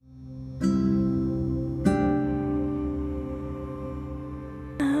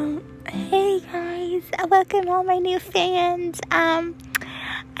Welcome all my new fans.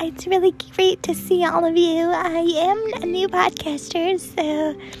 It's really great to see all of you. I am a new podcaster,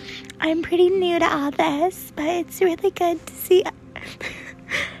 so I'm pretty new to all this, but it's really good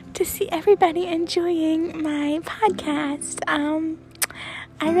to see everybody enjoying my podcast.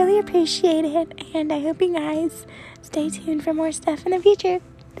 I really appreciate it, and I hope you guys stay tuned for more stuff in the future.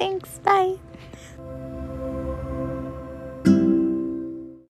 Thanks. Bye.